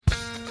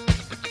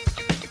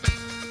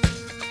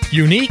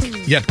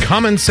Unique, yet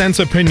common sense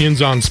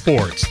opinions on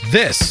sports.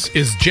 This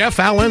is Jeff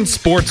Allen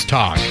Sports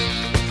Talk.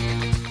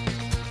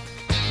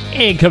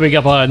 And coming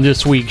up on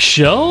this week's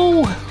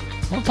show,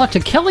 we'll talk to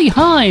Kelly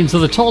Hines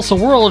of the Tulsa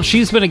World.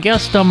 She's been a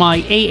guest on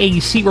my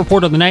AAC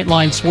report on the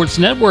Nightline Sports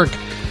Network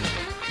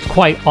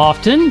quite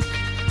often.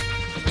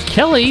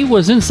 Kelly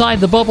was inside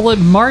the bubble at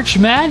March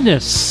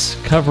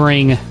Madness,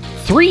 covering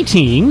 3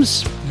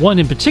 teams, one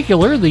in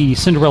particular, the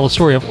Cinderella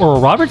story of Oral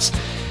Roberts.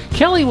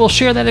 Kelly will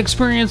share that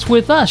experience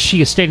with us. She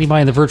is standing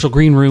by in the virtual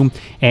green room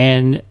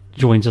and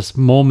joins us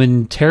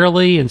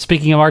momentarily. And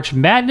speaking of March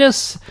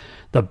Madness,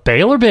 the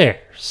Baylor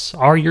Bears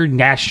are your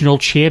national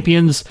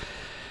champions.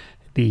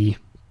 The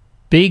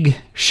big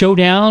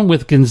showdown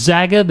with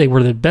Gonzaga. They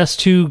were the best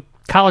 2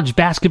 college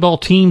basketball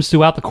teams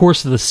throughout the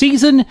course of the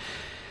season.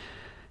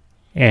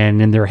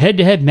 And in their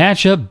head-to-head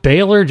matchup,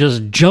 Baylor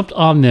just jumped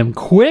on them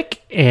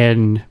quick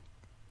and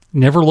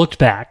never looked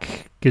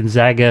back.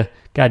 Gonzaga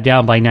got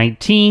down by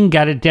 19,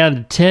 got it down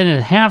to 10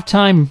 at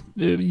halftime.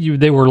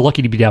 They were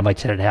lucky to be down by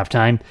 10 at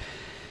halftime.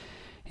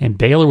 And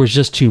Baylor was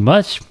just too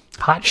much.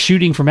 Hot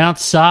shooting from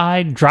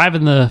outside,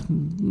 driving to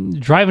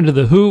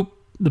the hoop.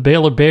 The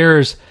Baylor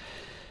Bears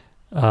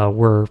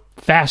were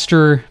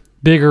faster,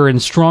 bigger,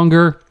 and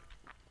stronger.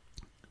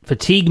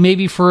 Fatigue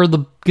maybe for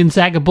the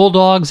Gonzaga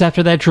Bulldogs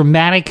after that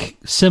dramatic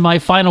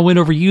semifinal win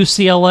over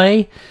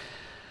UCLA.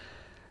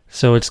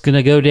 So it's going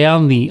to go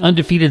down. The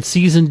undefeated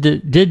season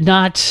did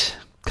not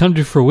come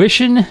to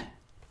fruition.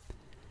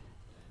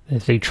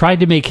 If they tried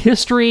to make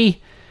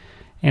history,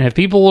 and if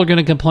people are going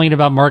to complain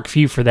about Mark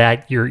Few for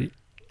that, you're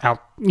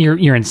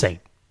insane.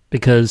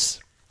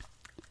 Because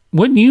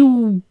wouldn't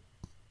you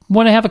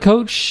want to have a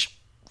coach?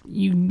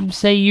 You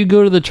say you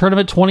go to the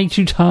tournament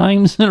 22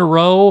 times in a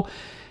row,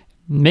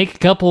 make a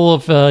couple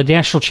of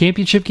national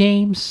championship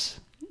games.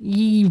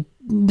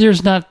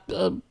 There's not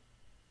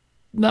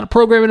a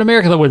program in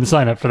America that wouldn't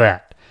sign up for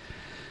that.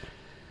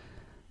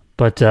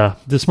 But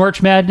this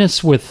March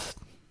Madness with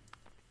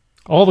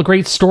all the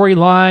great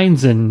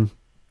storylines, and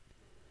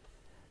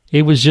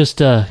it was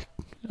just a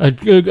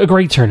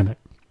great tournament.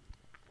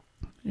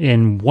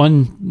 And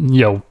one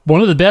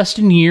of the best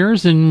in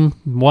years, and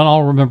one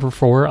I'll remember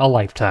for a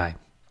lifetime.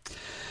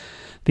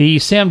 The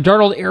Sam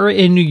Darnold era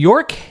in New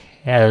York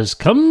has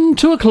come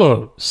to a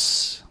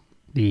close.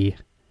 The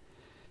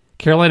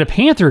Carolina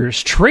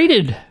Panthers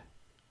traded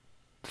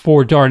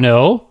for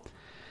Darnold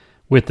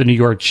with the New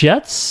York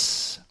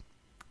Jets.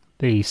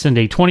 They send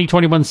a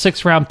 2021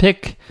 6th-round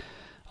pick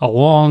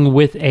along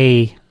with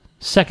a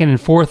 2nd and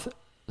 4th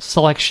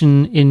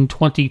selection in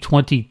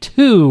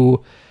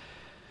 2022.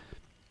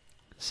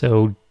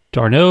 So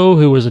Darnold,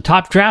 who was a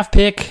top draft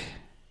pick,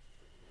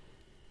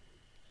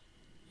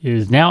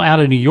 is now out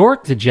of New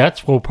York. The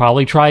Jets will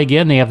probably try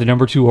again. They have the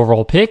number 2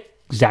 overall pick.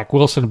 Zach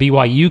Wilson of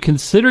BYU,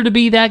 considered to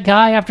be that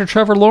guy after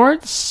Trevor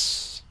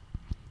Lawrence.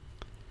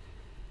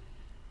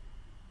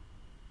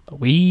 But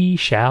we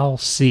shall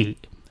see.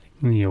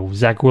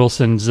 Zach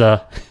Wilson's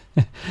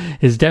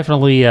is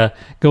definitely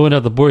going to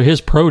the board. His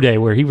pro day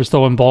where he was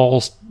throwing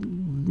balls,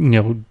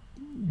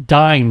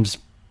 dimes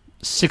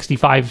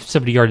 65,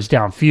 70 yards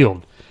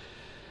downfield.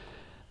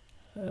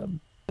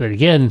 But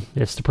again,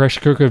 it's the pressure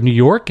cooker of New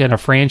York and a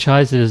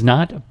franchise that has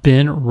not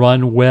been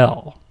run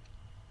well.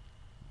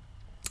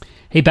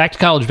 Hey, back to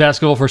college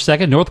basketball for a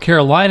second. North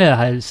Carolina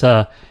has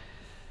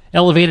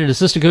elevated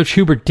assistant coach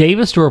Hubert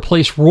Davis to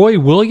replace Roy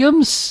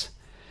Williams.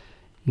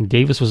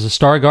 Davis was a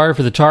star guard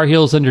for the Tar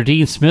Heels under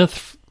Dean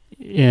Smith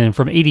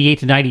from 88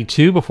 to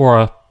 92 before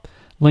a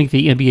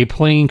lengthy NBA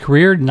playing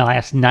career in the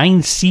last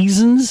 9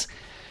 seasons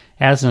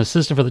as an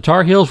assistant for the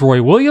Tar Heels.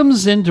 Roy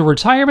Williams into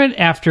retirement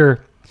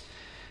after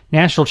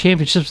national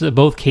championships at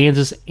both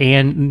Kansas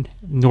and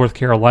North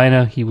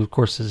Carolina. He was, of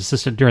course, his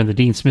assistant during the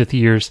Dean Smith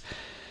years.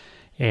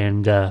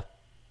 And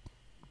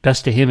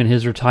best to him in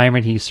his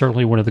retirement. He's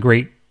certainly one of the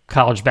great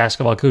college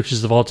basketball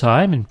coaches of all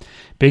time. And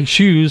big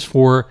shoes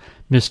for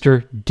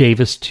Mr.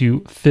 Davis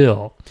to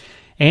fill.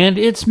 And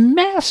it's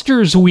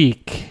Masters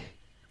Week.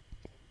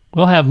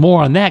 We'll have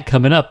more on that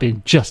coming up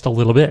in just a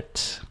little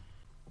bit.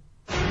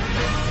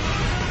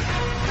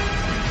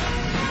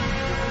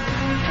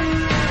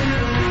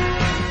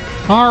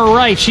 All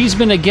right, she's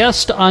been a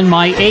guest on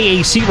my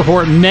AAC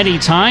report many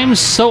times,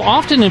 so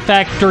often, in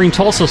fact, during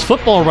Tulsa's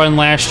football run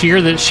last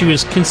year that she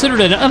was considered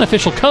an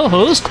unofficial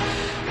co-host.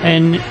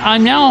 And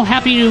I'm now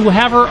happy to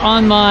have her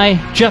on my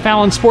Jeff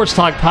Allen Sports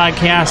Talk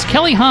podcast.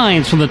 Kelly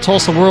Hines from the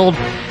Tulsa World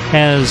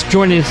is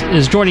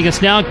joining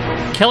us now.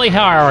 Kelly,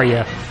 how are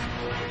you?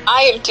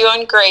 I am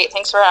doing great.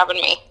 Thanks for having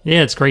me.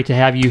 Yeah, it's great to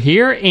have you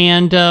here.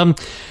 And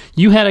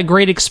you had a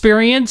great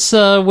experience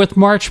with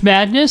March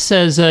Madness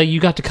as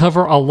you got to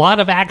cover a lot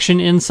of action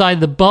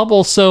inside the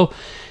bubble. So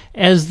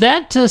as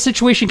that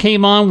situation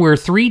came on where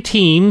 3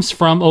 teams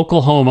from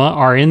Oklahoma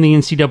are in the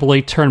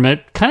NCAA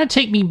tournament, kind of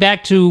take me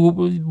back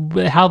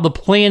to how the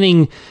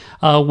planning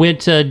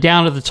went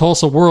down at the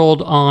Tulsa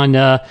World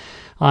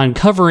on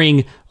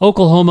covering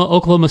Oklahoma,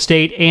 Oklahoma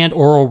State, and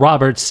Oral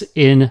Roberts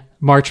in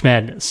March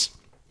Madness.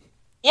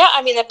 Yeah,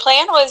 I mean, the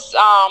plan was,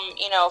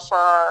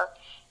 for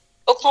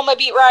Oklahoma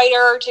beat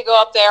writer to go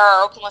up there.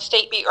 Our Oklahoma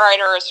State beat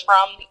writer is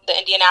from the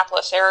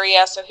Indianapolis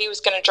area, so he was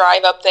going to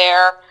drive up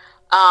there.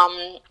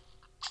 I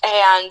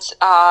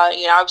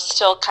was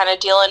still kind of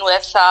dealing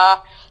with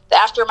the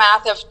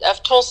aftermath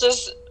of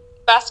Tulsa's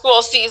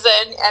basketball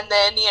season, and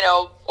then,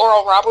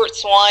 Oral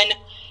Roberts won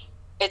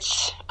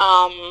its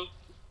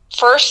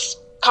first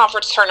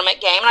conference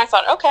tournament game, and I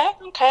thought, okay.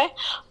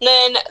 And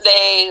then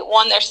they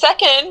won their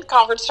second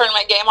conference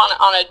tournament game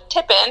on a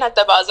tip-in at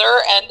the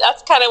buzzer, and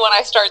that's kind of when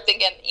I started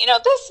thinking,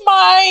 this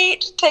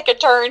might take a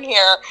turn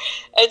here.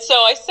 And so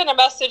I sent a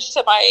message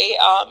to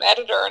my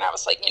editor, and I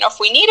was like, if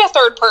we need a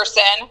third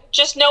person,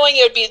 just knowing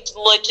it would be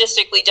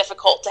logistically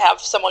difficult to have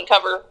someone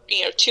cover,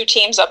 two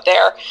teams up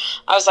there,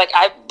 I was like,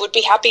 I would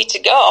be happy to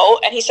go.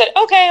 And he said,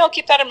 okay, I'll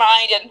keep that in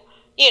mind. And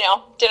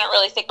didn't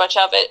really think much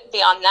of it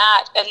beyond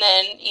that. And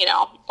then,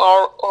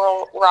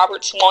 Oral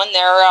Roberts won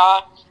their,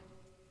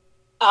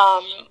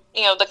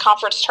 the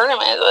conference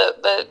tournament.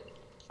 The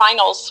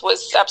finals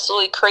was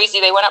absolutely crazy.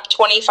 They went up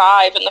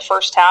 25 in the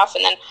first half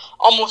and then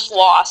almost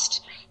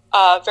lost.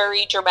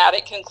 Very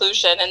dramatic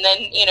conclusion. And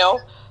then,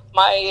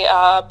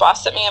 my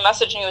boss sent me a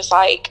message and he was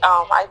like,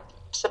 I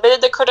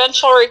submitted the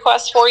credential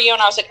request for you.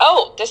 And I was like,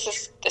 oh, this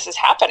is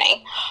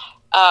happening.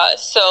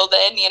 So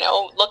then,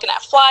 looking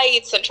at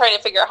flights and trying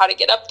to figure out how to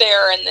get up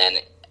there, and then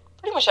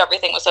pretty much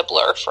everything was a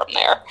blur from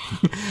there.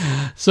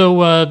 So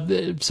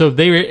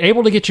they were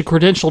able to get you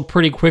credentialed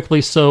pretty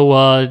quickly.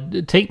 So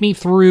take me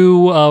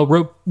through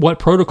what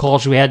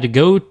protocols you had to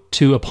go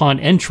to upon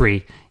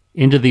entry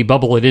into the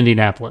bubble at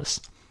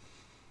Indianapolis.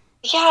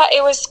 Yeah,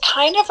 it was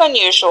kind of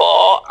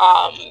unusual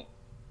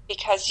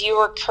because you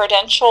were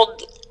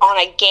credentialed on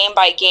a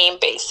game-by-game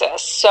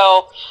basis.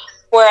 So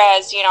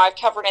whereas, I've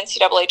covered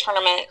NCAA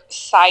tournament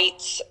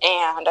sites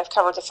and I've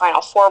covered the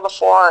Final Four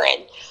before,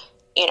 and,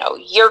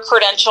 you're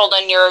credentialed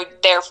and you're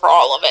there for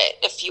all of it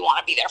if you want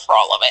to be there for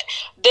all of it.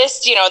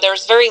 This,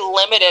 there's very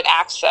limited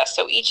access.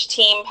 So each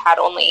team had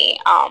only,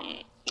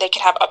 they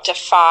could have up to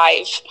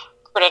 5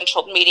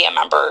 credentialed media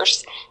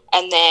members.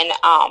 And then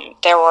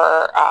there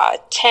were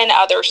 10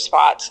 other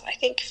spots, I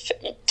think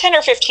 10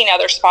 or 15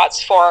 other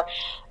spots for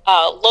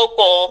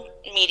local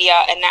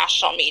media and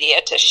national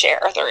media to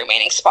share the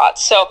remaining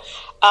spots. So,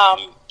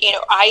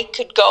 I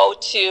could go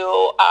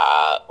to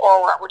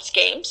Oral Roberts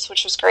games,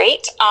 which was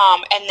great.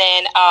 And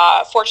then,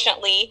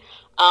 fortunately,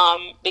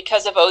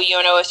 because of OU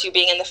and OSU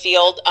being in the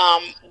field,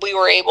 we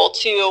were able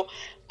to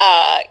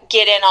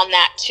get in on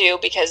that too,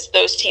 because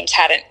those teams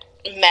hadn't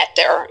met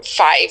their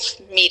 5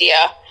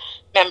 media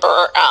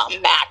member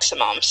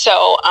maximum.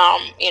 So,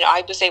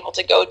 I was able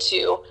to go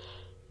to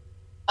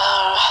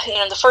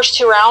the first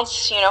 2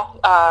 rounds,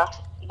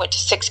 went to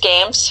 6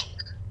 games,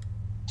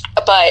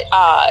 but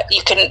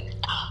you can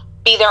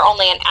be there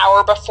only an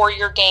hour before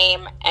your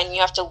game, and you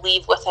have to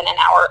leave within an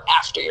hour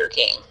after your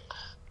game.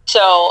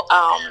 So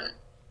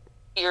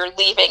you're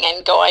leaving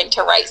and going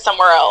to write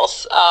somewhere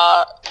else.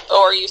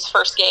 ORU's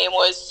first game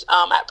was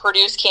at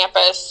Purdue's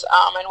campus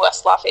in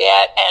West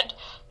Lafayette, and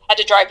had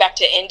to drive back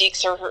to Indy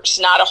because there's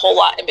not a whole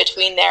lot in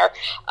between there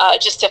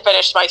just to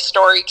finish my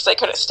story because I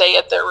couldn't stay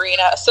at the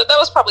arena. So that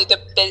was probably the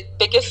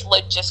biggest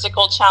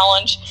logistical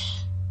challenge.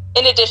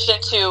 In addition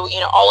to,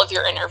 all of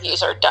your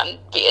interviews are done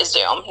via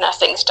Zoom.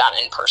 Nothing's done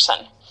in person.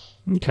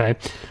 Okay.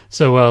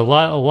 So a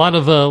lot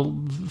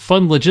of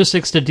fun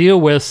logistics to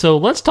deal with. So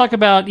let's talk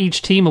about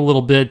each team a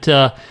little bit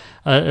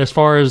as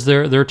far as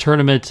their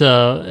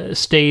tournament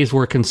stays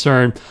were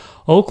concerned.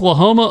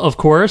 Oklahoma, of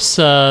course,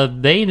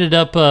 they ended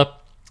up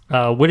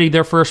winning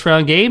their first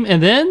round game,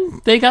 and then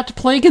they got to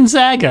play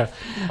Gonzaga,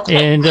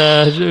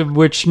 and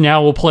which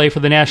now will play for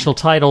the national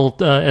title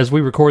as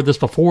we record this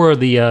before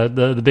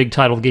the big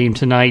title game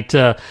tonight.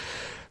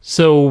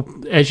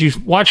 So as you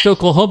watched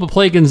Oklahoma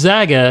play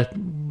Gonzaga,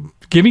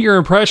 give me your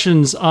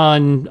impressions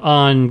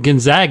on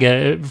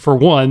Gonzaga for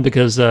one,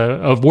 because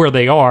of where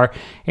they are,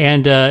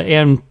 and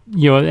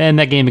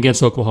that game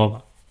against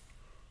Oklahoma.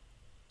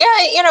 Yeah,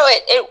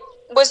 it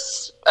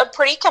was a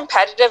pretty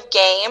competitive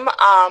game.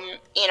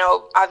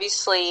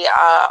 Obviously,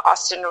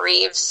 Austin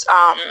Reeves,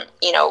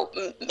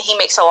 he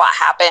makes a lot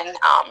happen,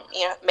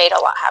 made a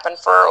lot happen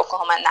for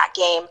Oklahoma in that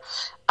game.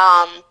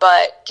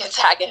 But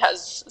Gonzaga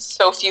has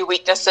so few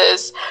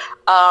weaknesses.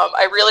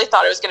 I really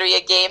thought it was going to be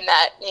a game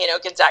that,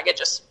 Gonzaga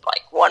just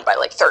won by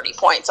 30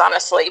 points,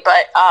 honestly.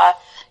 But,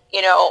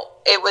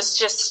 it was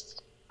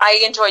just,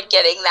 I enjoyed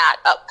getting that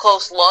up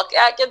close look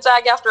at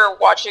Gonzaga after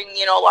watching,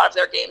 a lot of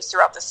their games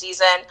throughout the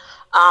season.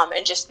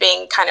 And just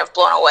being kind of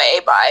blown away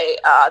by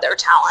their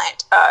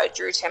talent.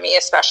 Drew Timme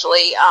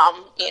especially,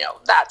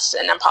 that's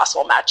an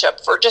impossible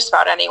matchup for just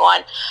about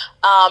anyone.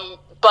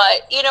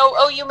 But,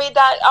 OU made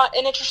that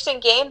an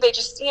interesting game. They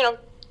just, didn't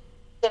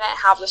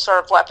have the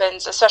sort of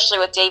weapons, especially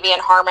with Davian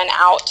Harmon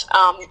out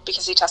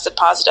because he tested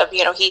positive.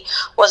 He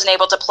wasn't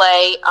able to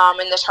play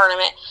in the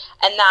tournament,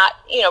 and that,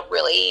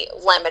 really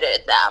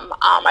limited them.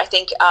 I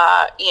think,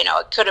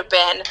 it could have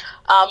been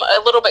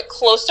a little bit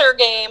closer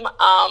game.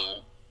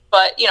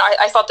 But,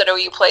 I thought that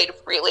OU played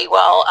really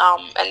well,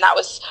 and that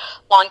was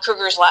Lon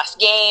Kruger's last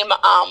game,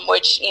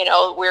 which,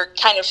 we're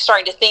kind of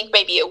starting to think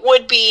maybe it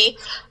would be,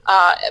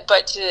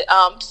 but to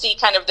see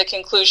kind of the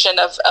conclusion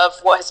of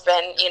what has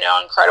been,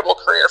 an incredible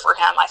career for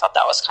him, I thought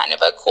that was kind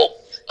of a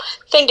cool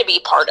thing to be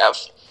part of.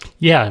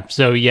 Yeah,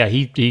 so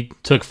he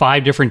took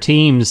 5 different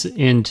teams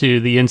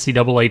into the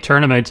NCAA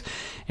tournament,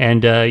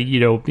 and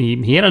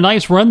he had a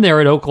nice run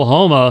there at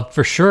Oklahoma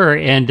for sure.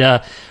 And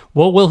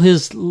what will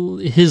his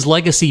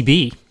legacy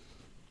be?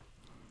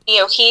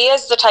 He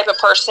is the type of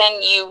person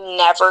you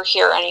never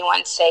hear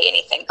anyone say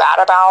anything bad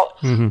about.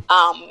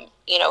 Mm-hmm.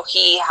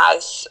 He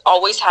has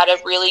always had a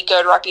really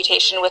good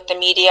reputation with the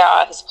media.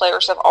 His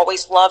players have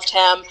always loved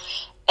him,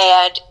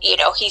 and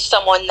he's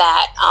someone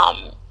that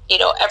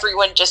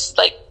everyone just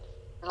like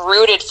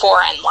rooted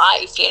for in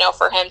life,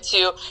 for him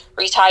to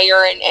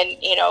retire and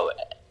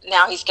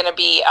now he's going to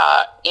be,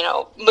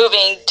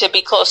 moving to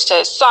be close to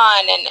his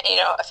son, and,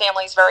 a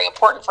family is very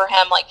important for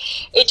him. Like,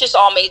 it just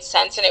all made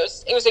sense, and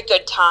it was a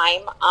good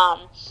time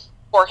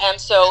for him.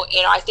 So,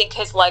 I think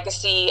his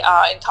legacy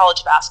in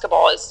college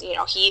basketball is,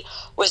 he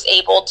was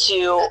able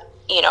to,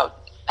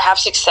 have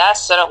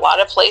success at a lot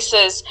of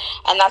places,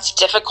 and that's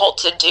difficult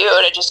to do,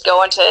 to just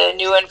go into a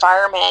new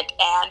environment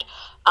and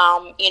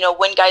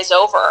win guys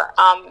over,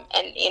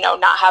 and,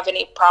 not have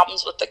any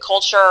problems with the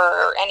culture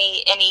or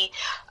any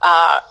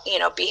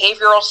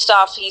behavioral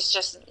stuff. He's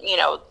just,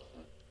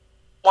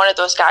 one of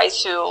those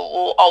guys who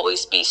will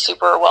always be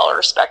super well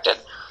respected.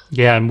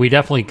 Yeah, and we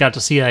definitely got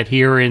to see that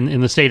here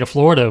in the state of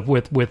Florida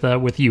with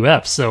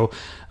UF. So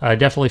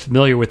definitely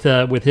familiar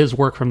with his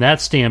work from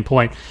that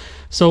standpoint.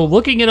 So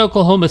looking at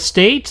Oklahoma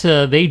State,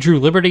 they drew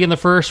Liberty in the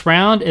first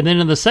round, and then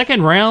in the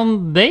second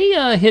round,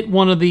 they hit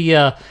one of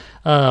the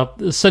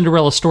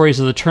Cinderella stories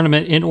of the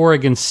tournament in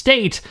Oregon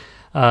State.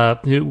 We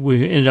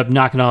ended up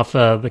knocking off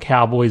the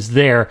Cowboys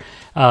there.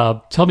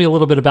 Tell me a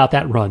little bit about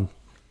that run.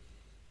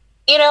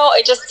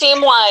 It just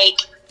seemed like,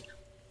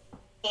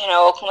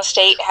 Oklahoma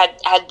State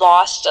had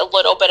lost a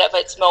little bit of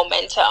its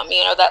momentum.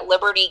 That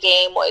Liberty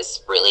game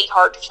was really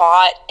hard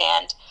fought,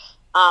 and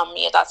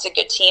that's a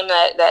good team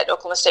that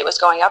Oklahoma State was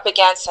going up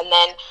against. And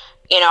then,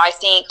 I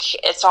think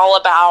it's all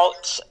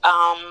about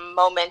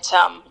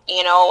momentum,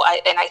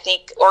 and I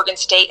think Oregon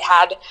State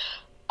had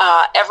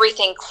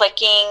everything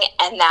clicking,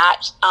 and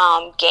that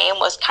game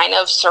was kind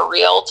of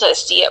surreal to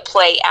see it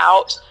play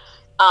out.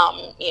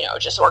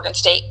 Just Oregon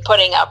State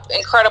putting up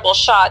incredible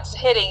shots,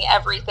 hitting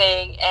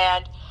everything,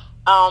 and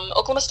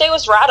Oklahoma State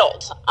was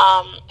rattled.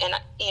 And,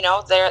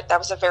 that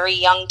was a very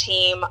young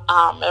team.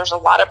 There's a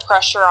lot of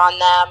pressure on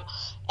them,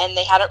 and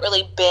they hadn't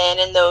really been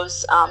in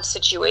those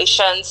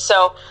situations.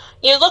 So,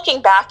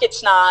 looking back,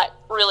 it's not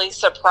really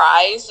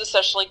surprised,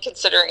 especially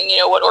considering,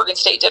 what Oregon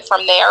State did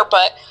from there.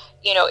 But,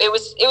 it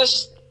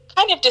was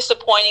kind of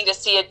disappointing to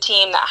see a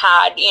team that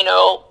had,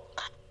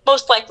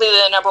 most likely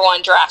the number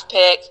 1 draft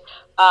pick,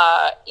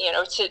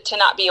 to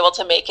not be able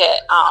to make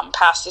it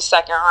past the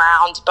second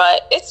round.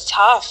 But it's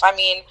tough. I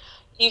mean,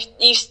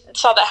 you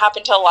saw that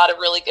happen to a lot of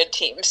really good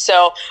teams.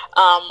 So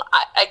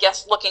I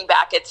guess looking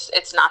back,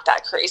 it's not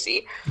that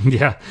crazy.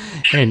 Yeah,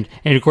 and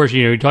of course,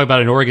 you talk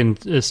about an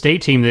Oregon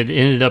State team that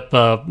ended up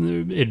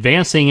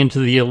advancing into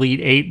the Elite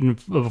Eight and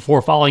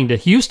before falling to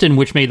Houston,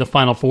 which made the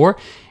Final Four.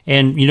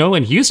 And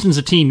and Houston's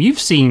a team you've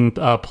seen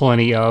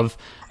plenty of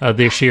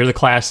this year, the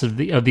class of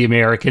the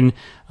American,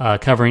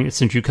 covering it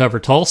since you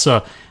covered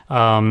Tulsa.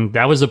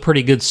 That was a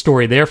pretty good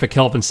story there for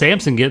Kelvin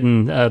Sampson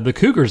getting the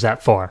Cougars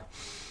that far.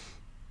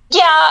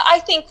 Yeah, I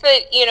think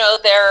that,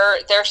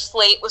 their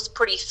slate was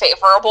pretty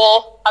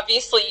favorable.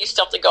 Obviously, you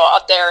still have to go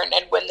out there and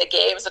win the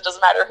games. It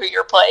doesn't matter who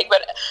you're playing.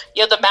 But,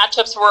 the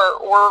matchups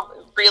were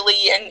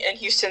really in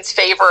Houston's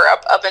favor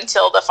up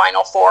until the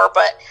Final Four.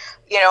 But,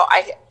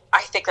 I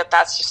think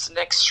that's just an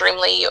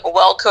extremely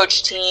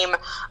well-coached team.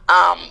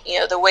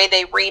 The way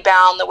they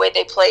rebound, the way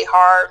they play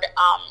hard,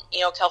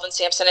 Kelvin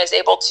Sampson is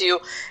able to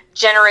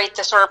generate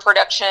the sort of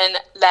production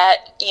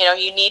that,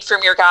 you need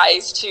from your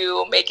guys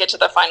to make it to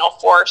the Final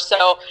Four.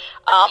 So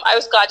I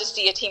was glad to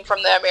see a team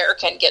from the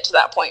American get to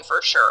that point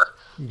for sure.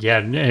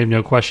 Yeah,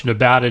 no question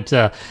about it.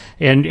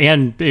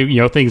 And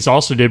things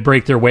also did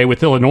break their way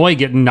with Illinois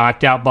getting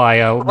knocked out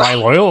by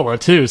Loyola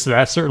too. So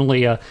that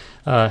certainly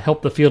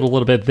helped the field a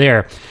little bit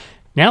there.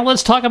 Now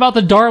let's talk about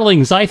the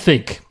darlings, I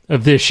think,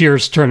 of this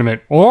year's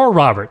tournament, Oral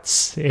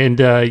Roberts. And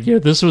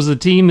this was a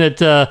team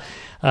that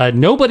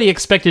nobody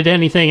expected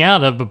anything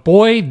out of, but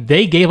boy,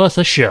 they gave us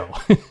a show.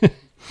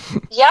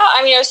 Yeah,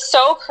 I mean, it was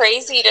so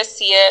crazy to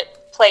see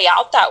it play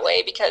out that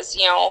way because,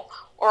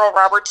 Oral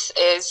Roberts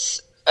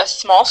is a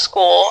small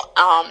school.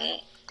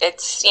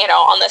 It's,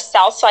 on the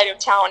south side of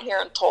town here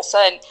in Tulsa.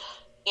 And,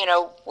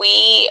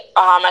 we,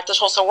 at the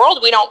Tulsa World,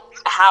 we don't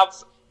have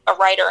a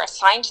writer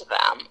assigned to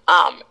them.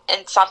 And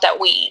it's not that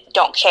we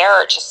don't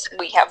care, it's just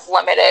we have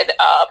limited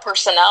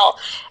personnel.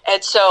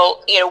 And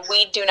so,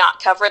 we do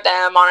not cover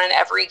them on an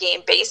every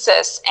game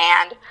basis.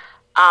 And,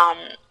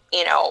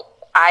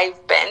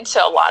 I've been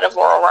to a lot of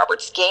Oral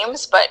Roberts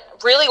games, but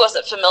really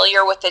wasn't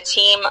familiar with the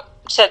team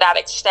to that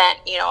extent.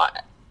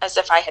 as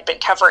if I had been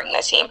covering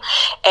the team.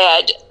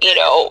 And,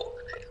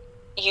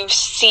 you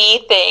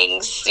see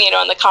things,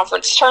 in the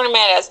conference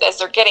tournament as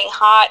they're getting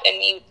hot,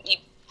 and you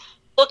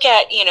look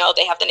at,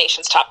 they have the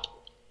nation's top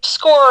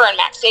scorer and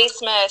Max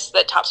Abmas,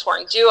 the top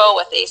scoring duo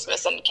with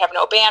Abmas and Kevin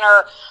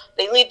Obanor.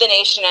 They lead the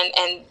nation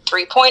in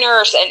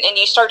three-pointers, and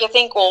you start to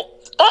think, well,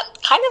 that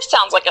kind of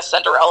sounds like a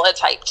Cinderella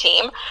type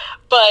team.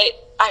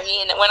 But I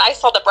mean, when I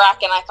saw the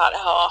bracket, I thought,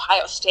 oh,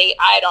 Ohio State,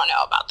 I don't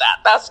know about that.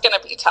 That's going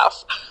to be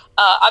tough.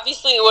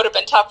 Obviously, it would have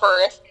been tougher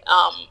if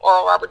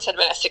Oral Roberts had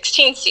been a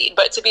 16 seed,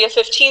 but to be a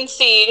 15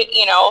 seed,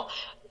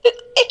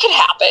 it could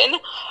happen.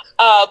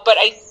 But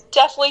I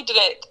definitely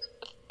didn't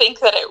think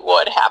that it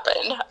would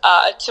happen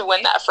to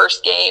win that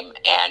first game,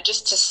 and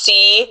just to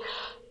see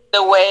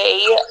the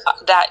way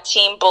that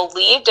team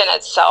believed in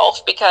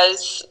itself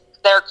because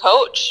their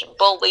coach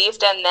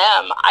believed in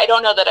them. I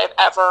don't know that I've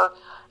ever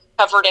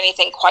covered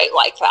anything quite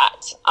like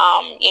that.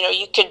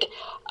 You could,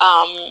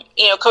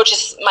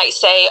 coaches might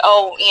say,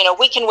 oh,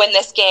 we can win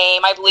this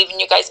game. I believe in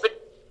you guys. But,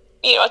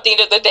 at the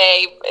end of the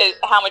day,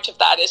 how much of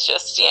that is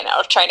just,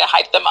 trying to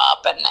hype them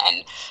up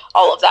and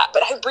all of that.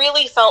 But I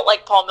really felt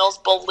like Paul Mills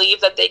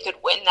believed that they could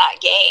win that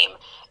game.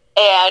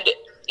 And,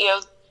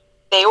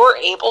 they were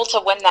able to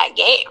win that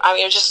game. I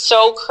mean, it was just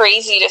so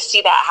crazy to see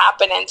that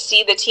happen and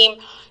see the team,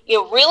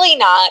 really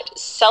not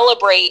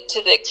celebrate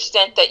to the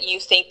extent that you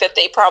think that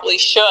they probably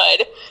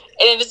should.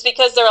 And it's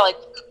because they're like,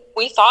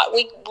 we thought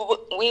we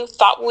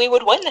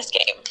would win this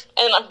game.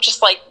 And I'm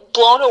just like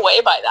blown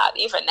away by that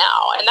even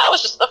now. And that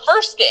was just the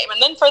first game.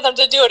 And then for them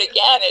to do it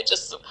again,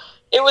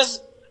 it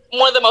was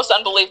one of the most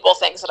unbelievable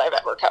things that I've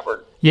ever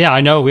covered. Yeah,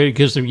 I know,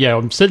 because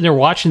I'm sitting there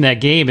watching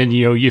that game, and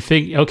you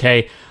think,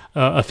 okay,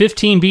 a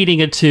 15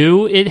 beating a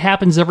 2, it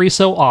happens every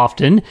so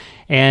often,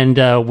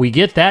 and we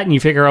get that, and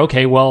you figure,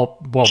 okay, well,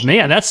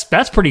 man,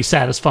 that's pretty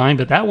satisfying,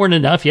 but that weren't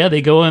enough. Yeah,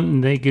 they go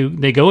and they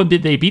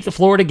beat the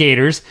Florida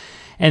Gators,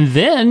 and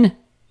then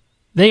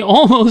they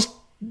almost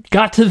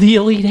got to the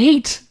Elite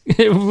Eight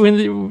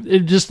when it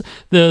just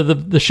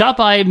the shot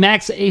by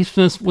Max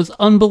Abmas was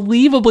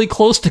unbelievably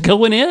close to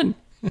going in.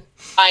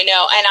 I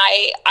know, and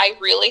I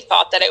really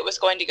thought that it was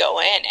going to go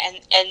in,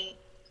 and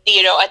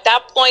at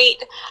that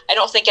point, I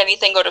don't think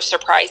anything would have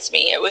surprised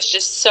me. It was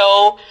just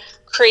so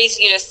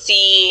crazy to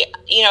see,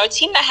 a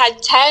team that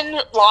had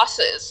 10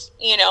 losses,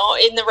 in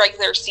the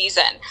regular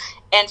season,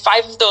 and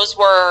 5 of those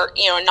were,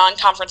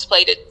 non-conference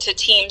play to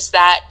teams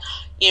that,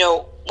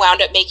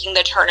 wound up making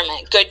the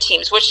tournament. Good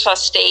teams, Wichita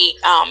State,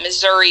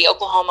 Missouri,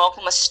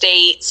 Oklahoma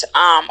State,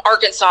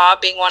 Arkansas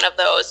being one of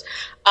those.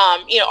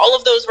 All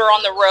of those were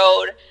on the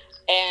road.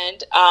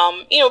 And,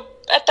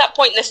 at that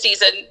point in the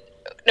season,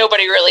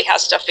 nobody really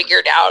has stuff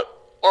figured out.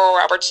 Oral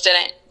Roberts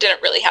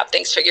didn't really have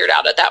things figured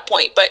out at that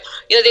point. But,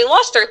 they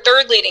lost their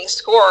third leading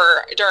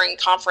scorer during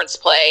conference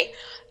play.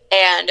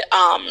 And,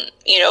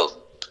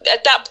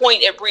 at that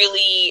point, it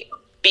really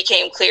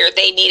became clear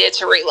they needed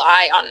to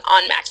rely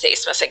on Max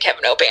Abmas and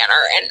Kevin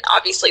Obanor. And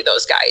obviously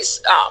those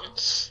guys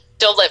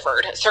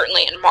delivered,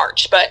 certainly in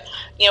March. But,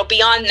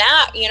 beyond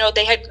that,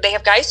 they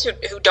have guys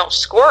who don't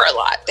score a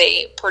lot.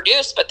 They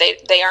produce, but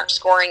they aren't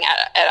scoring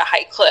at a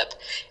high clip.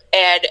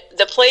 And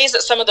the plays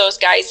that some of those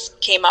guys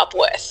came up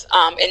with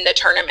in the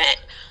tournament,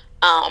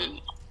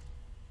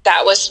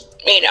 that was,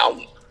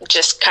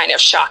 just kind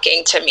of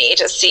shocking to me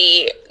to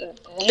see.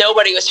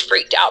 Nobody was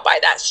freaked out by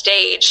that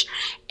stage.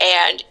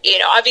 And,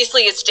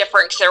 obviously it's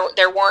different because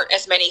there weren't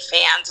as many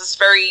fans. It's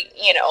very,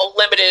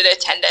 limited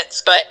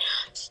attendance. But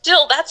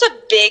still, that's a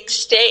big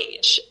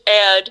stage.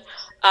 And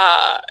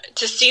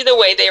to see the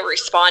way they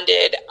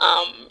responded,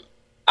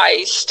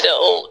 I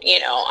still,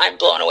 I'm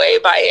blown away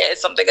by it.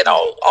 It's something that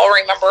I'll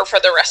remember for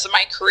the rest of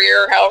my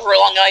career. However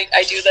long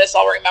I do this,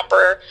 I'll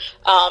remember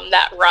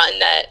that run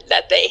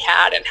that they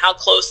had and how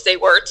close they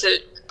were to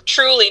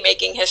truly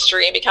making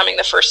history and becoming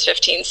the first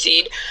 15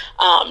 seed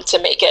to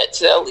make it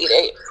to the Elite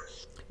Eight.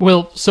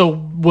 Well, so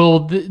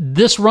will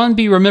this run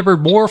be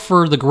remembered more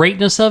for the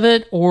greatness of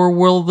it, or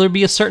will there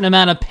be a certain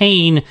amount of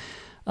pain?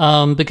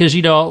 Because,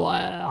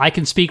 I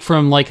can speak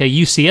from like a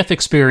UCF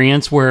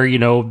experience where,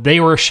 they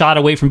were a shot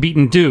away from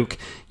beating Duke.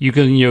 You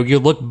can, you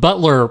look,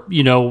 Butler,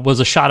 was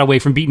a shot away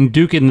from beating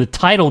Duke in the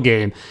title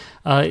game.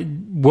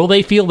 Will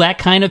they feel that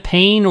kind of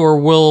pain, or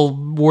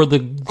will the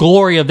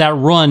glory of that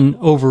run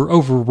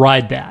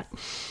override that?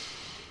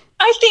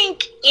 I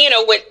think,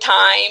 with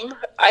time,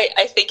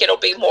 I think it'll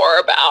be more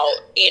about,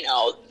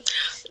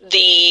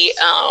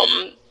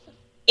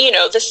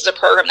 this is a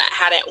program that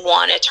hadn't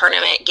won a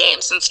tournament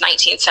game since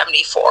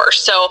 1974.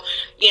 So,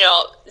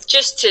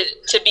 just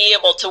to be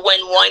able to win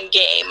one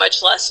game,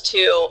 much less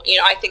two,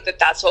 I think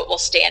that's what will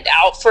stand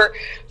out for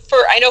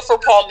I know for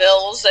Paul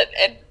Mills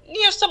and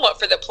somewhat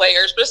for the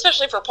players, but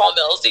especially for Paul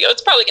Mills,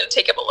 it's probably going to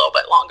take him a little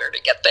bit longer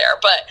to get there.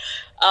 But,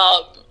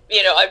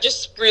 I've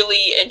just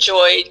really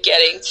enjoyed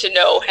getting to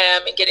know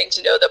him and getting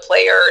to know the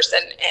players.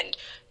 And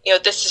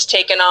this has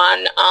taken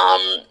on,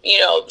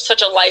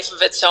 such a life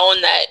of its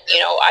own that,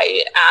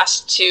 I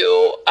asked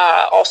to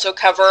also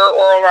cover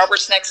Oral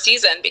Roberts next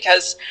season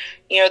because,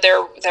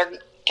 they're going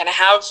to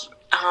have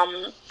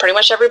pretty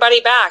much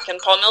everybody back. And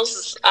Paul Mills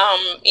is,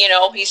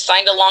 he's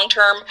signed a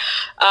long-term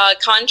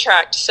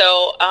contract.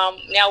 So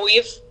now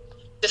we've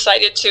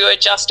decided to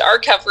adjust our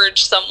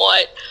coverage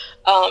somewhat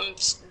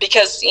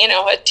because,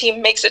 a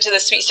team makes it to the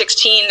Sweet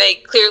 16, they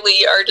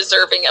clearly are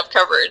deserving of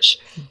coverage.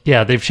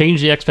 Yeah, they've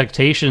changed the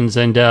expectations,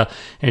 and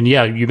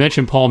yeah, you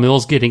mentioned Paul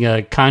Mills getting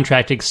a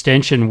contract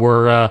extension.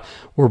 Were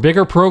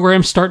bigger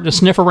programs starting to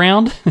sniff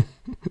around?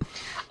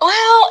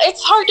 Well,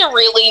 it's hard to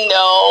really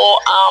know.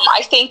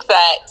 I think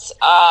that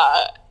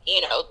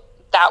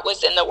that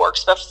was in the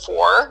works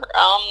before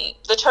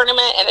the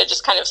tournament, and it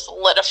just kind of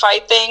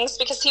solidified things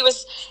because he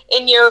was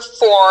in year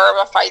 4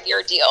 of a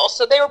 5-year deal.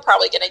 So they were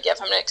probably going to give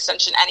him an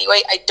extension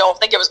anyway. I don't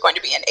think it was going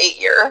to be an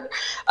 8-year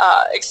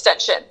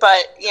extension,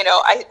 but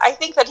I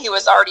think that he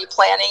was already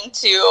planning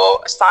to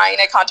sign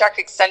a contract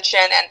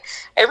extension, and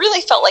I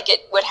really felt like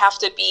it would have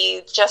to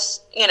be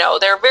just,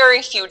 there are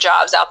very few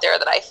jobs out there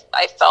that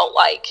I felt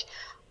like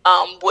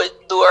would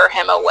lure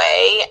him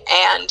away,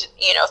 and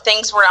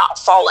things were not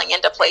falling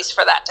into place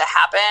for that to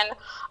happen.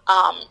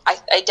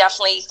 I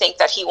definitely think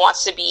that he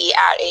wants to be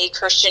at a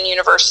Christian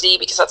university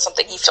because that's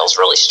something he feels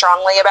really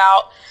strongly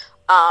about,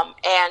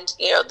 and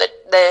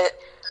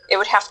it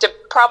would have to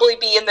probably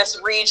be in this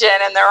region,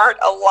 and there aren't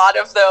a lot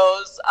of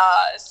those.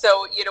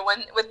 So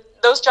when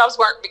those jobs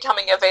weren't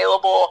becoming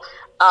available,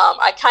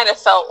 I kind of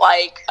felt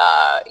like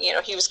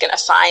he was going to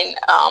sign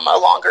a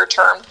longer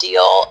term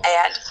deal.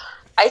 And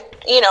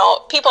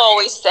people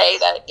always say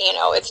that,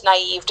 it's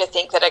naive to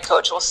think that a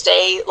coach will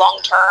stay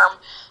long-term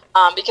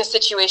because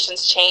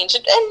situations change.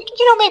 And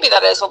maybe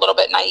that is a little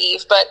bit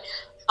naive, but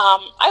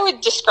I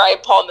would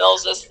describe Paul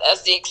Mills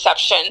as the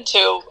exception to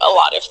a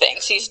lot of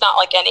things. He's not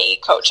like any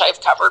coach I've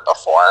covered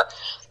before.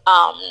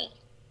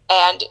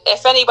 And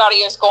if anybody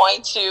is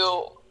going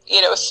to,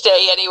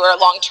 stay anywhere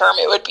long-term,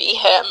 it would be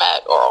him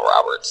at Oral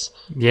Roberts.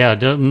 Yeah,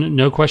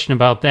 no question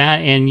about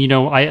that. And,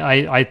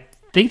 I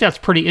think that's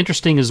pretty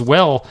interesting as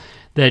well.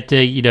 That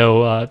you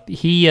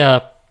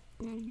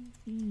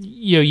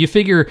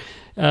figure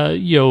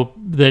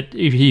that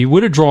if he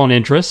would have drawn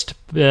interest,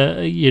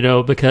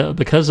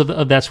 because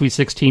of that Sweet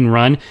 16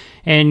 run,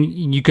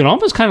 and you can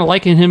almost kind of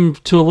liken him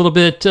to a little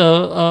bit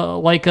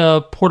like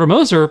Porter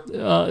Moser,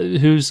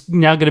 who's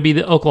now going to be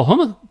the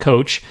Oklahoma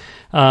coach.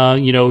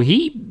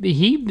 He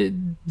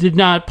did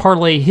not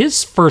parlay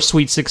his first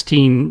Sweet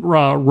 16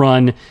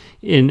 run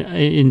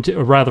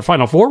into rather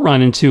Final Four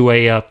run into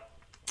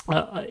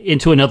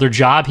into another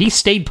job. He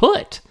stayed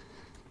put.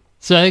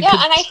 So and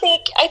I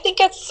think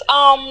it's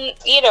I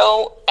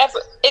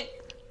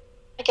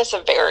guess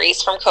it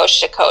varies from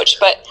coach to coach,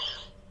 but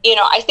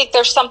I think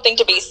there's something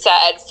to be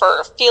said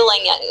for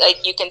feeling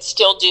like you can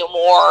still do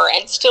more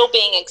and still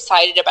being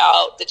excited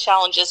about the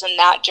challenges in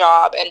that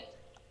job. And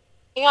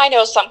I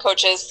know some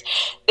coaches,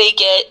 they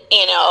get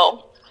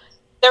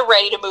they're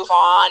ready to move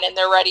on and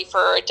they're ready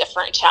for a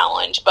different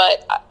challenge.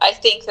 But I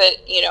think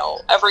that,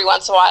 every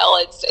once in a while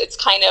it's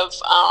kind of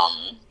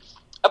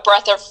a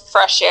breath of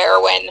fresh air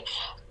when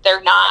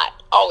they're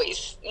not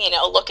always,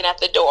 looking at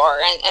the door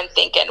and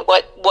thinking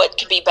what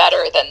could be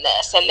better than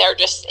this. And they're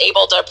just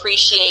able to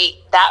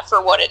appreciate that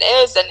for what it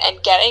is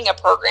and getting a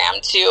program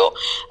to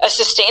a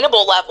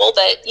sustainable level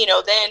that,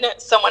 then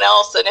someone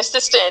else, an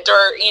assistant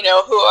or,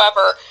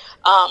 whoever,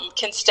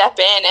 can step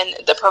in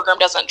and the program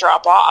doesn't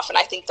drop off. And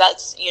I think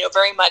that's,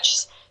 very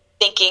much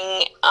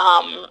thinking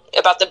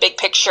about the big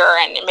picture,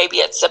 and maybe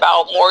it's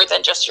about more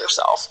than just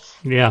yourself.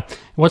 Yeah.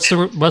 What's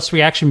the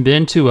reaction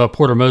been to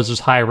Porter Moser's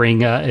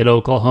hiring at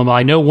Oklahoma?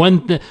 I know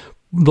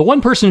the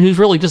one person who's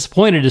really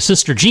disappointed is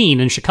Sister Jean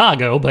in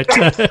Chicago, but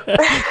yeah,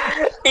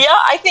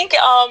 I think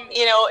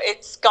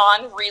it's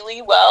gone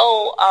really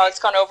well. It's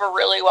gone over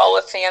really well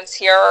with fans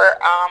here.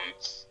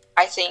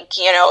 I think,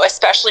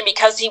 especially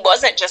because he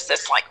wasn't just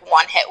this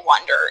one-hit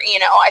wonder.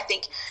 I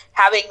think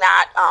having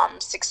that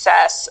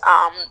success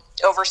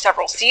over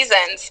several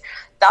seasons,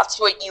 that's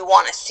what you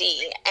want to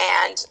see.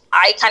 And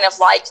I kind of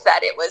liked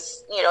that it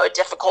was, a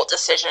difficult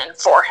decision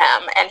for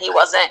him, and he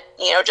wasn't,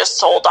 just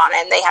sold on it,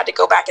 and they had to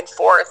go back and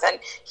forth, and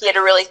he had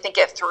to really think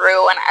it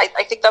through. And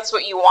I think that's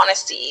what you want to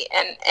see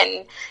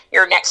in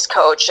your next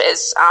coach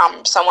is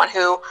someone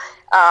who,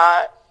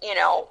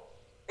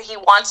 he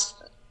wants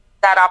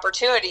that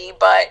opportunity,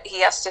 but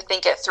he has to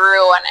think it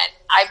through. And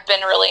I've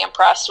been really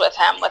impressed with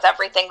him with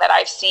everything that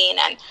I've seen.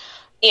 And,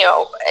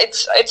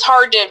 it's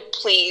hard to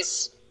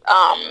please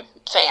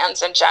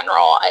fans in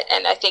general.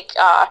 And I think,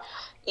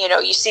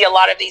 you see a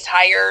lot of these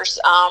hires,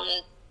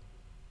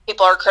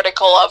 people are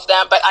critical of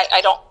them, but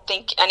I don't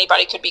think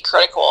anybody could be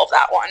critical of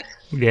that one.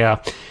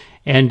 Yeah.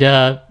 And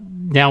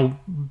now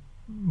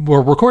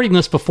we're recording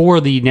this before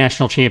the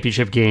national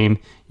championship game.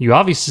 You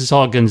obviously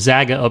saw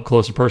Gonzaga up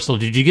close and personal.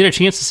 Did you get a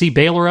chance to see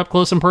Baylor up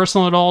close and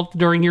personal at all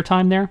during your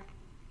time there?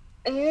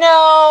 No,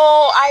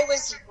 I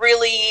was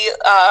really,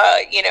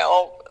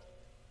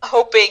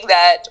 hoping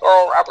that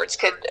Oral Roberts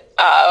could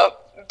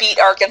beat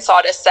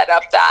Arkansas to set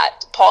up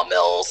that Paul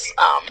Mills,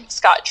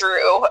 Scott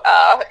Drew,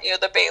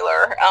 the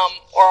Baylor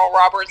Oral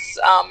Roberts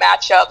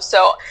matchup.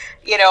 So,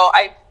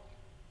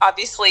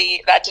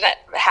 obviously that didn't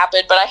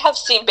happen, but I have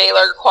seen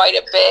Baylor quite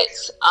a bit,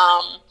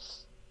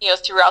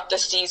 throughout the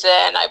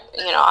season.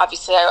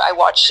 Obviously I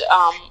watch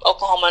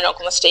Oklahoma and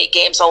Oklahoma State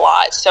games a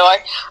lot, so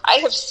I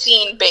have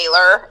seen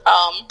Baylor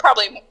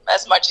probably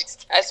as much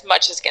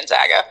as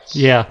Gonzaga.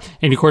 Yeah,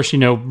 and of course,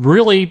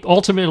 really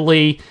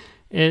ultimately,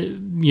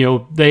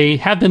 they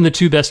have been the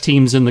two best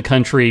teams in the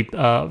country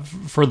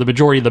for the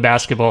majority of the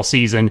basketball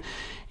season.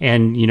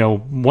 And,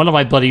 one of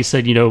my buddies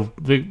said,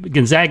 the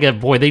Gonzaga,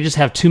 boy, they just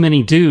have too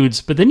many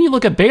dudes. But then you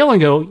look at Baylor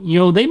and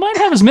go, they might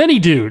have as many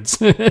dudes.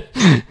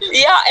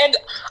 Yeah, and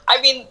I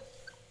mean,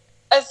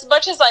 as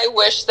much as I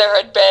wish there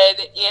had been,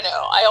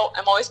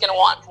 I'm always going to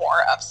want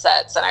more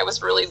upsets. And I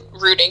was really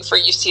rooting for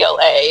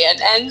UCLA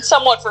and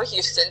somewhat for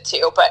Houston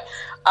too. But,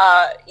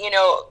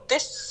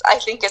 this, I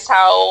think, is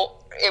how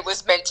it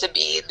was meant to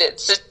be.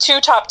 It's the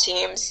two top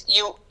teams.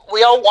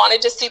 We all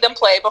wanted to see them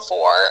play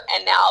before,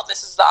 and now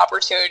this is the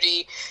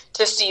opportunity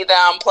to see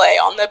them play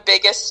on the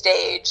biggest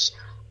stage.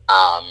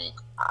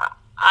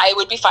 I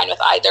would be fine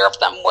with either of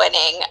them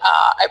winning.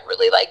 I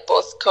really like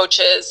both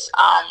coaches.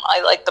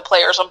 I like the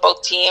players on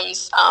both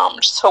teams.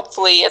 Just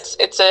hopefully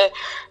it's a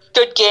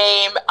good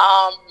game.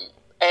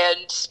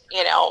 And,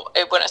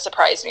 it wouldn't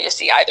surprise me to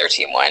see either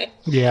team win.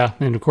 Yeah,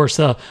 and of course,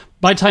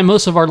 by the time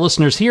most of our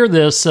listeners hear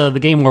this, the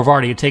game will have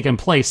already taken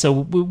place. So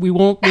we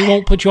won't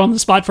put you on the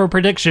spot for a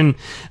prediction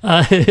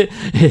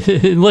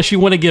unless you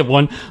want to give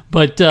one.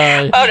 But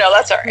oh no,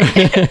 that's all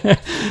right.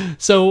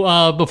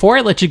 So before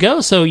I let you go,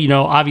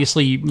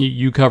 obviously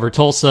you cover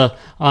Tulsa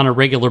on a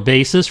regular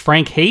basis.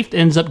 Frank Haith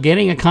ends up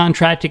getting a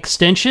contract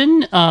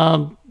extension.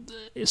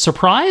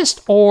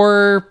 Surprised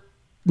or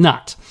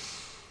not?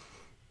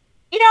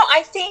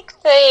 I think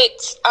that,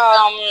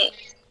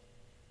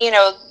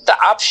 the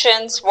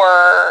options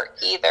were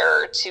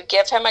either to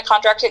give him a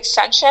contract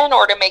extension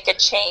or to make a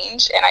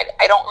change. And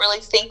I don't really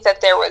think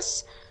that there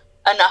was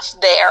enough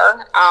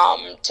there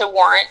to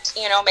warrant,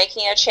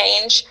 making a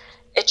change.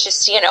 It's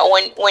just,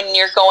 when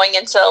you're going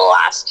into the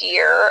last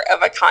year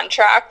of a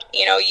contract,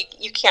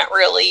 you can't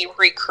really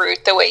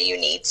recruit the way you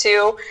need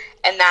to.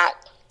 And that,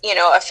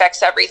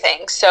 affects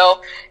everything.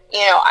 So,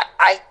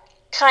 I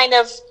kind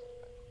of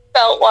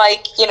felt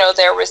like,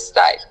 there was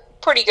that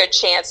pretty good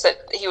chance that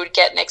he would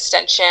get an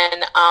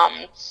extension.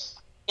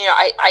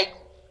 I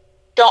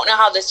don't know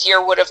how this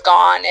year would have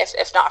gone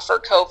if not for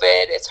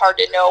COVID. It's hard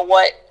to know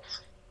what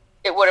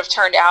it would have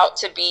turned out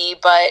to be,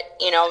 but,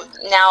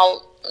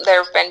 now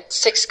there have been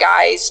 6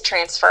 guys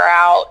transfer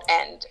out,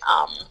 and,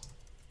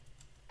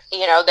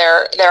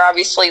 they're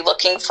obviously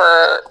looking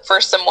for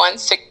someone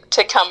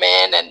to come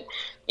in. And,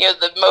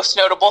 the most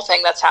notable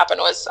thing that's happened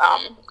was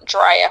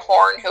Jariah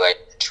Horn, who had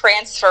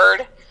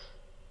transferred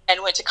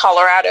and went to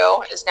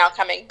Colorado, is now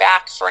coming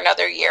back for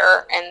another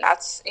year, and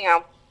that's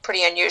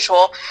pretty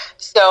unusual.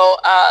 So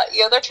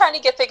they're trying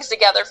to get things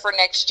together for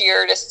next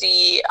year to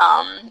see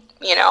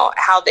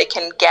how they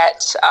can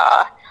get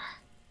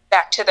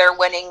back to their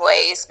winning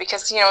ways,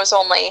 because it was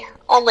only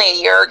a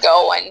year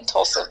ago when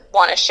Tulsa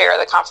won a share of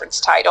the conference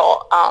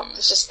title.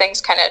 It's just things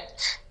kind of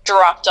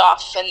dropped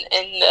off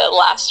in the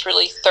last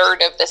really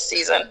third of this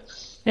season.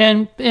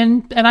 And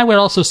I would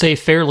also say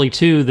fairly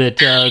too that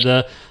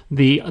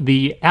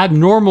the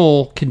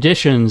abnormal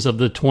conditions of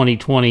the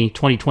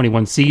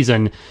 2020-2021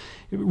 season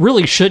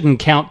really shouldn't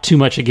count too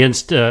much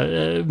against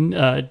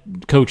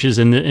coaches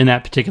in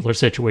that particular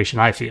situation,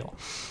 I feel.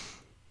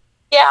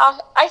 Yeah,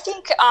 I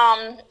think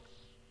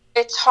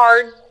it's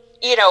hard,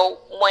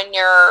 when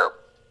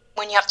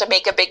you have to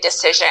make a big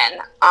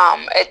decision.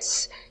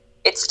 It's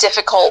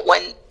difficult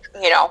when,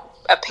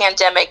 a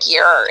pandemic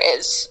year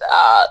is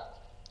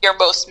your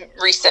most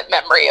recent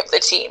memory of the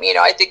team.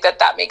 I think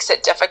that makes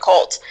it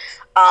difficult.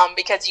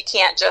 Because you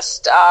can't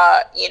just,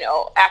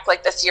 act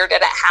like this year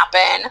didn't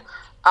happen.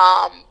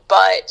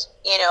 But,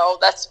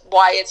 that's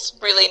why it's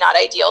really not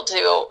ideal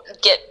to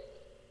get,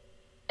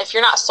 if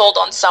you're not sold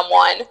on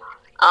someone,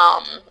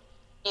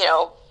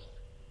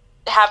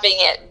 having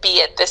it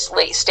be at this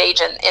late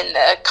stage in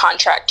the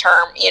contract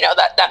term,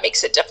 that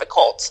makes it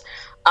difficult.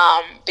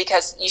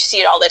 Because you see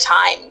it all the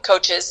time.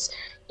 Coaches,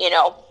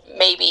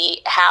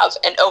 maybe have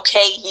an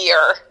okay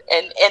year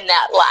in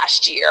that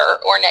last year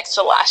or next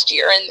to last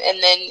year.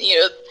 And then,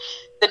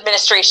 the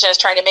administration is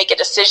trying to make a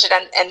decision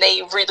and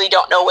they really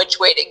don't know which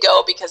way to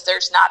go because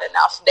there's not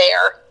enough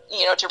there,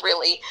 to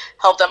really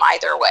help them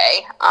either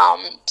way.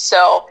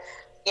 So,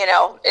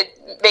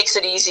 it makes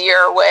it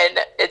easier when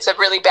it's a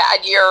really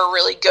bad year or a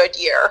really good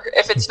year.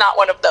 If it's not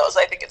one of those,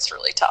 I think it's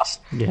really tough.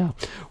 Yeah.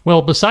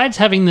 Well, besides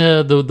having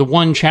the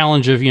one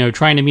challenge of,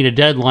 trying to meet a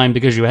deadline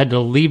because you had to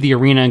leave the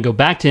arena and go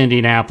back to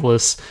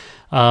Indianapolis,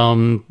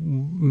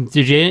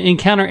 did you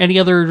encounter any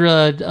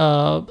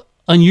other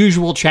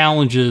unusual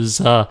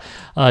challenges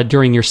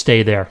during your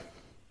stay there?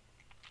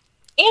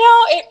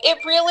 It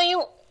really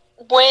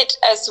went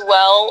as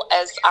well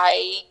as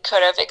I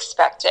could have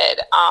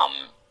expected.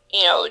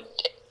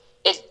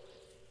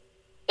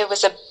 It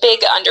was a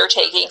big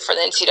undertaking for the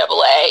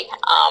NCAA,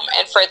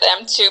 and for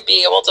them to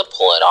be able to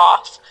pull it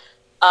off,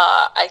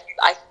 I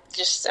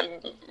just am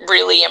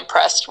really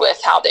impressed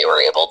with how they were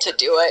able to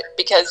do it,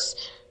 because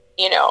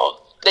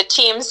the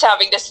teams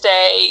having to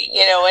stay,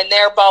 in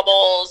their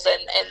bubbles,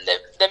 and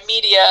the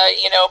media,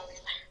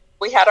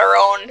 we had our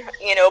own,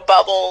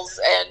 bubbles,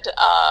 and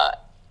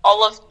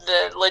all of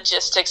the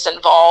logistics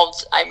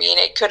involved. I mean,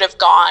 it could have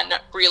gone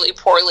really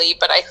poorly,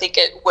 but I think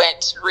it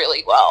went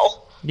really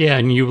well. Yeah,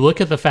 and you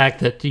look at the fact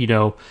that,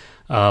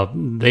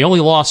 they only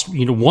lost,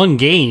 one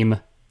game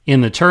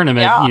in the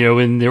tournament,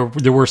 and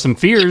there were some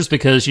fears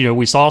because,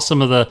 we saw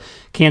some of the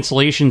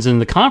cancellations in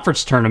the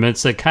conference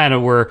tournaments that kind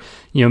of were,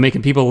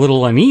 making people a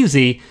little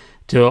uneasy.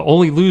 To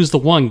only lose the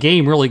one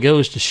game really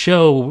goes to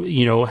show,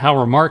 how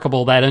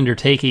remarkable that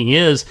undertaking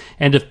is.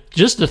 And to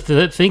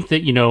think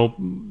that,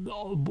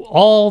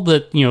 all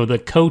the, the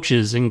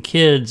coaches and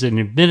kids and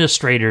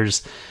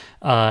administrators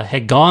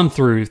had gone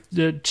through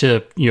to,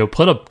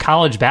 put a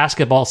college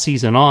basketball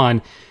season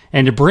on,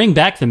 and to bring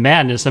back the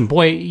madness. And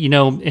boy,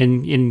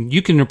 and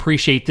you can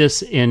appreciate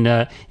this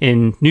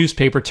in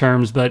newspaper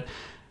terms, but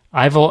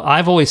I've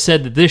always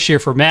said that this year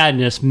for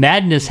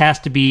madness has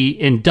to be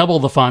in double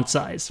the font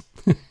size.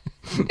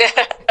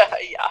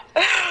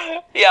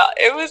 Yeah,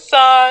 it was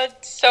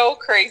so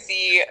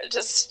crazy.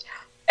 Just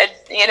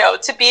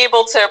to be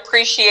able to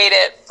appreciate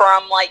it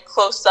from like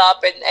close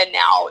up and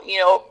now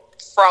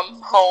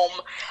from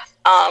home.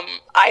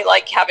 I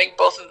like having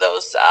both of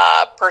those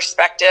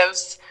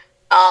perspectives.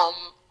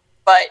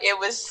 But it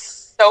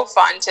was so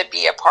fun to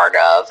be a part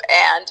of,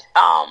 and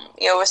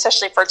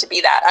especially for it to be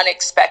that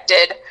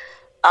unexpected.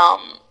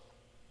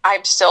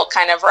 I'm still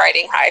kind of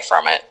riding high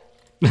from it.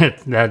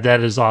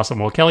 That is awesome.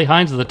 Well, Kelly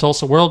Hines of the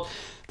Tulsa World,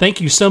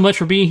 thank you so much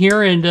for being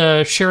here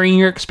and sharing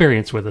your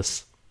experience with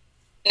us.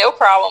 No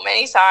problem.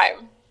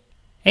 Anytime.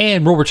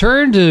 And we'll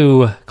return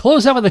to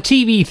close out with a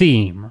TV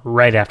theme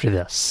right after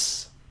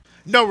this.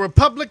 No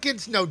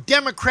Republicans, no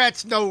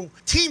Democrats, no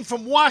team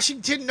from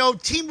Washington, no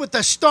team with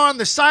a star on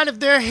the side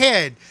of their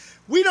head.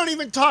 We don't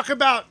even talk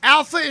about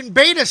alpha and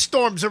beta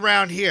storms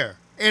around here.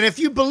 And if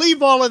you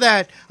believe all of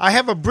that, I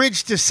have a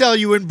bridge to sell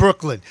you in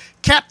Brooklyn.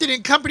 Captain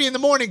and Company in the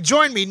morning.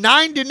 Join me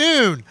 9 to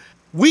noon.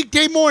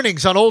 Weekday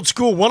mornings on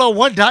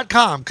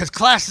oldschool101.com, because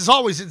class is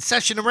always in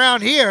session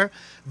around here.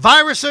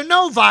 Virus or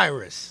no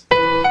virus.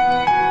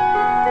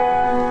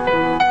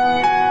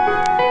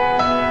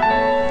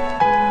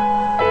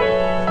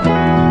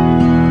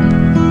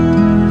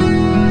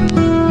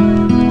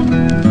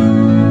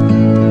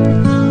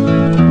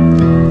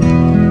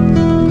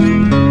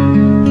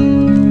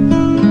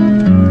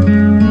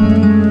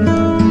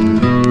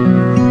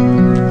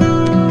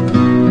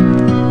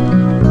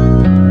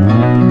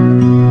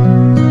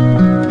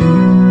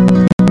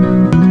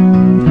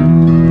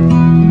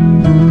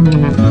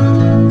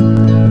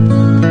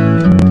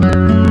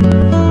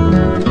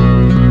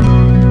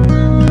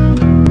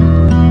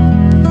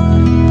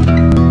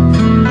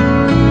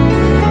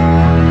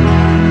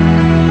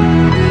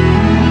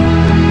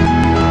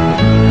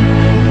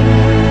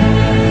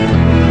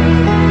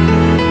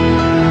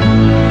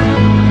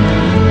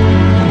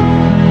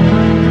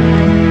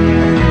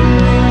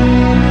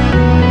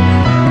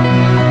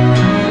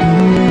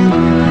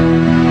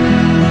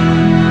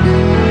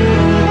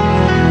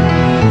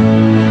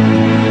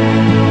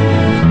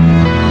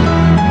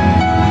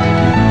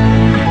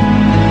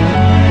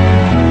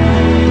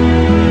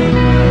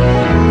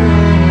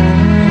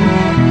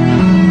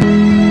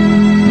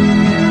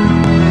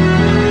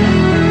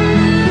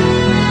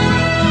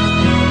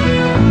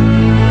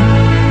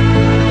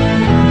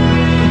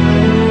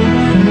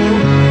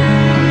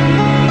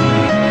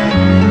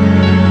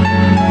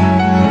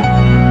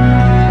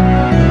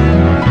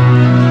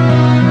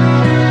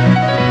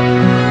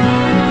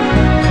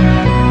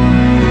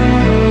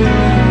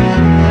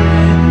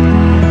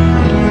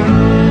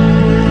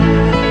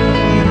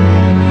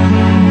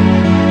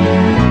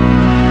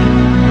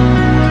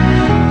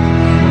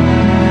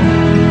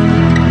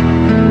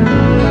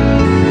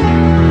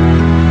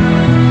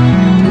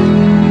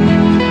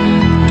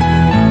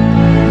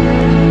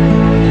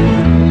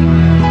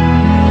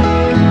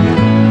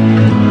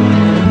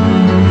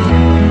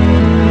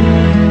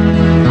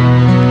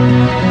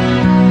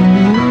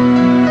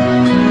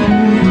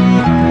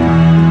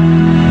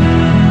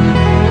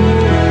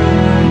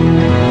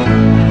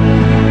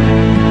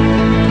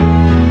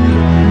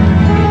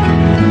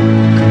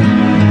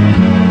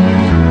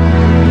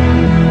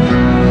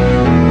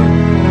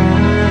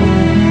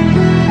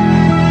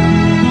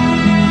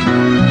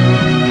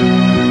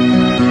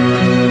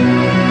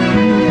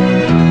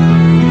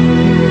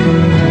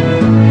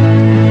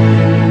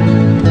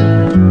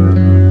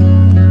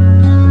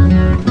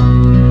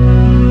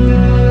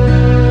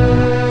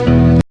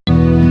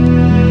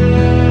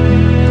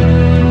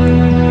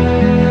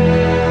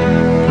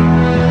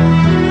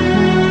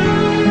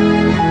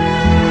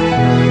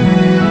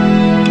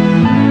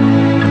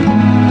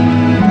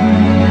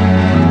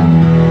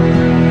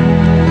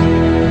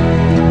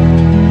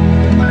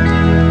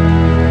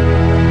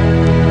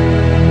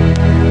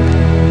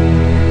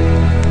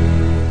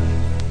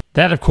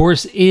 That, of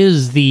course,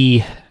 is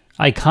the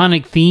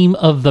iconic theme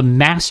of the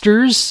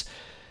Masters,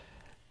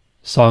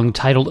 song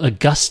titled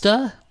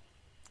Augusta,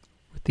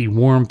 with the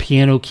warm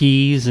piano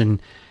keys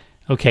and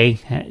Okay,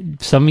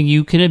 some of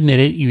you can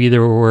admit it. You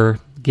either were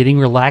getting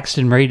relaxed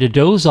and ready to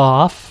doze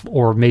off,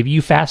 or maybe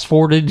you fast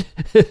forwarded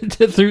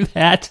through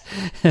that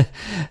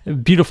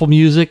beautiful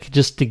music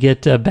just to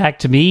get back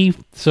to me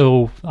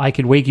so I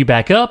could wake you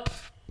back up.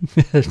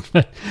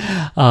 But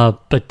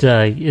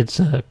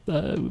it's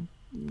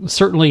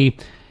certainly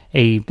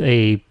a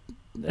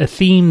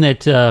theme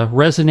that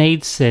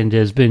resonates and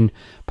has been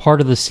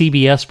part of the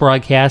CBS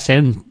broadcast,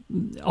 and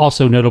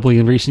also notably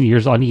in recent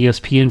years on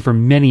ESPN for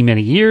many,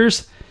 many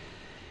years.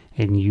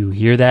 And you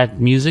hear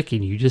that music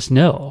and you just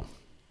know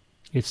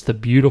it's the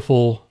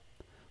beautiful,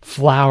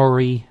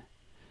 flowery,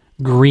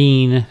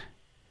 green,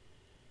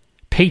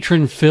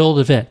 patron-filled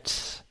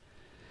event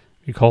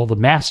we call the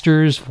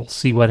Masters. We'll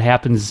see what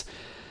happens.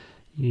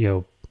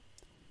 Will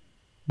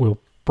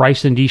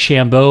Bryson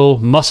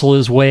DeChambeau muscle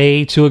his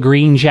way to a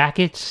green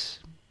jacket?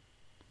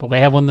 Will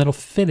they have one that'll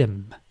fit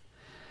him?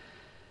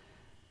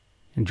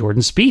 And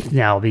Jordan Spieth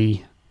now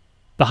the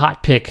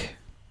hot pick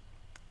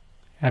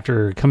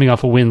after coming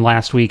off a win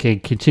last week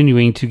and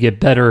continuing to get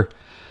better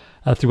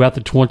throughout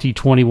the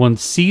 2021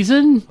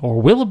 season?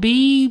 Or will it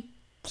be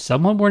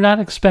someone we're not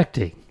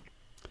expecting?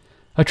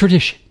 A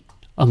tradition,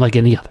 unlike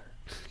any other.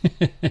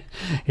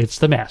 It's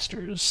the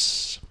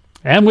Masters.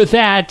 And with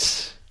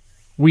that,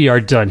 we are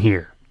done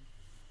here.